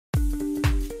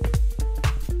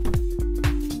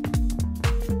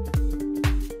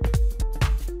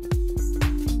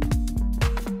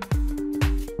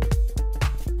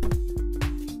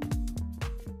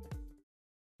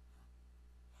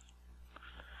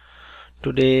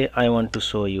Today I want to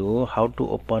show you how to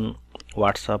open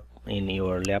WhatsApp in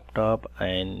your laptop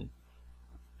and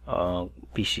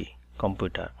PC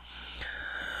computer.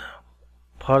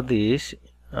 For this,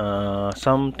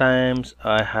 sometimes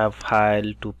I have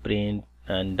file to print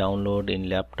and download in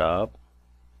laptop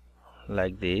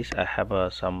like this. I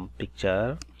have some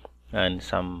picture and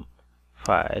some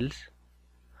files.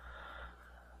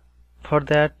 For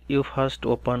that, you first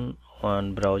open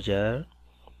one browser.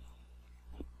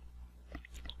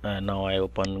 Now I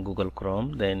open Google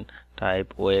Chrome, then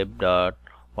type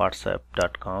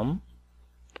web.whatsapp.com.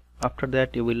 After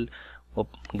that you will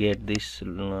get this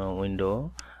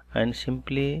window, and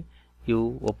simply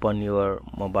you open your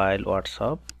mobile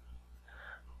WhatsApp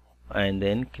and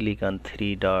then click on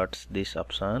three dots, this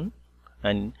option,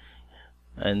 and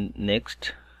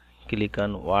next click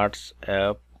on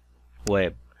WhatsApp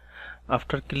web.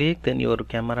 After click, then your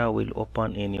camera will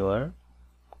open in your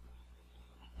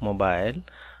mobile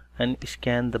and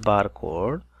scan the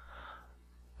barcode.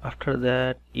 After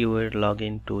that you will log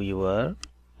into your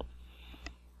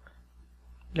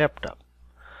laptop.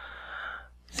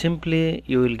 Simply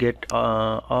you will get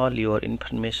all your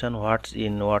information what's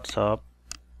in WhatsApp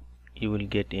you will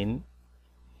get in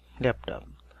laptop.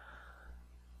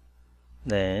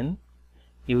 Then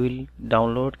you will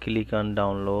download, click on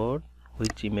download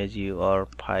which image you or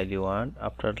file you want.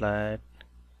 After that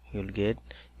you will get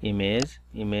image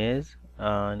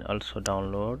and also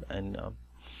download, and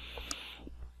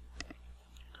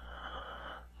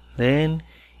then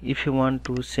if you want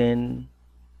to send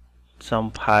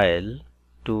some file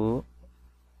to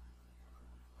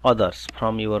others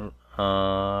from your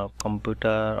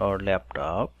computer or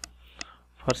laptop,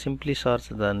 for simply search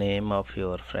the name of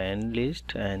your friend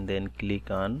list and then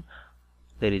click on,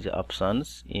 there is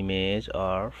options image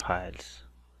or files.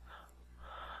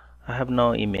 I have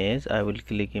now image. I will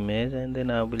click image and then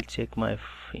I will check my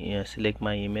select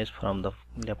my image from the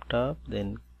laptop,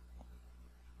 then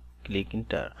click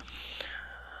enter,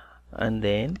 and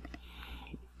then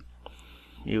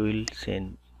you will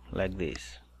send like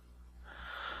this.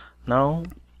 Now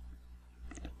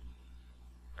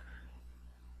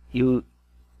you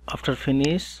after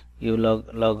finish you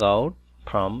log out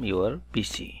from your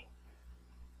PC.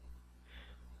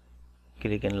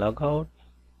 Click and log out.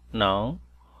 Now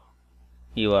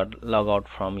you are log out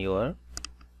from your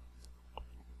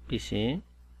PC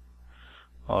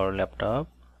or laptop.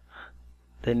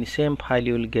 Then the same file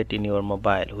you will get in your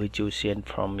mobile which you sent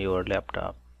from your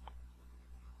laptop.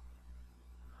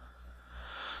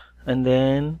 And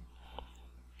then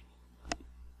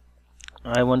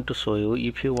I want to show you,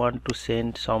 if you want to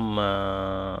send some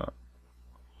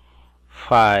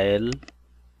file,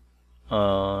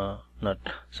 not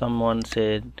someone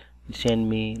said send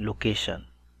me location.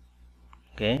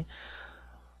 Okay,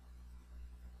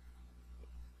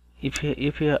 if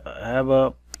you have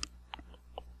a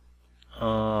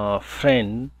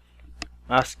friend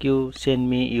ask you send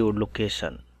me your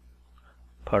location,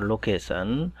 for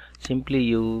location simply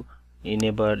you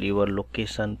enable your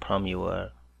location from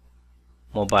your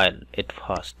mobile at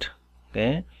first.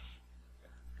 Okay,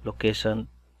 location.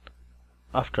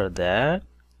 After that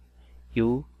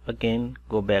you again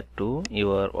go back to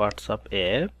your WhatsApp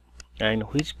app and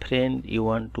which friend you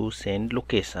want to send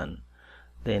location,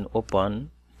 then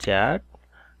open chat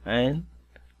and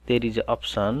there is an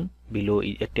option below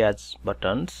attach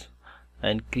buttons,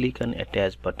 and click on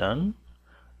attach button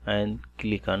and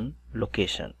click on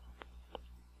location.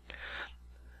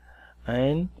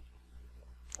 And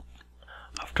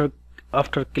after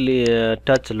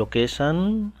touch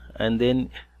location, and then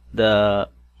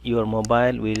your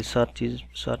mobile will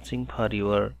searching for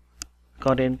your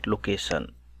current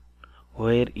location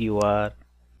where you are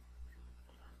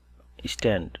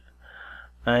stand,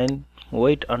 and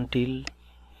wait until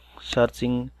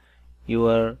searching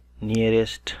your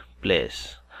nearest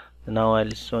place. Now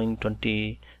I'll showing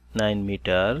 29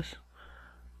 meters.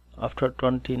 After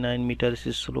 29 meters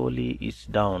is slowly is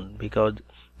down because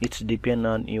it's depend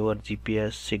on your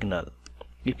GPS signal.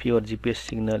 If your GPS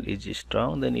signal is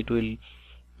strong, then it will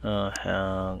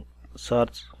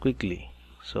search quickly.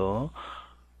 So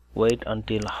wait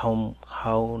until how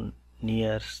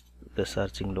near the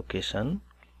searching location.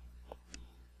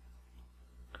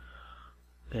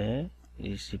 Okay,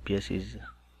 this GPS is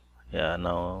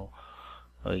now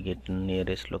I get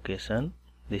nearest location.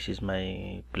 This is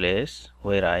my place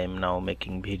where I am now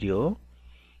making video,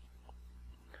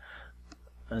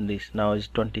 and this now is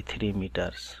 23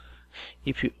 meters.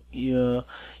 If you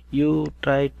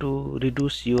try to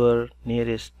reduce your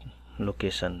nearest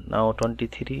location, now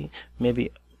 23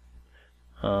 maybe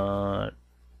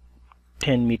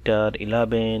 10 meter,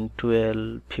 11,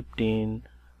 12, 15,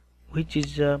 which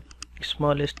is the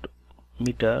smallest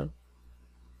meter,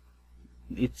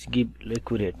 it's give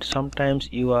accurate. Sometimes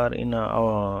you are in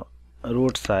a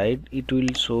roadside, it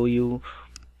will show you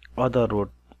other road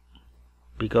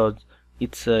because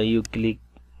it's you click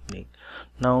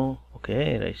now.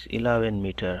 Okay, it's 11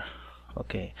 meter.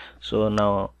 Okay, so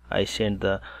now I send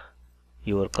the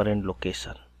your current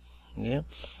location. Okay,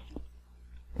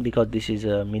 because this is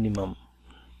a minimum,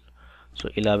 so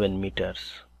 11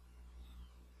 meters.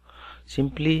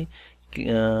 Simply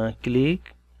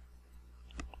click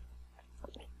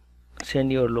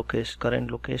send your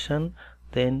current location,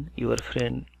 then your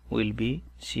friend will be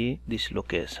see this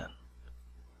location.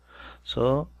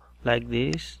 So like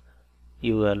this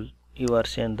you are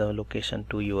send the location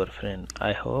to your friend.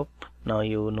 I hope now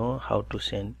you know how to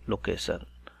send location.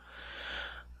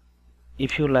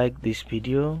 If you like this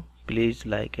video, please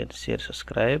like and share,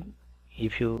 subscribe.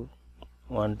 If you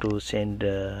want to send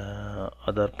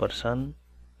other person,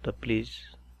 so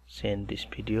please send this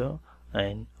video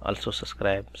and also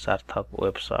subscribe sarthak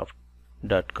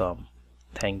websoft.com.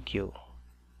 Thank you.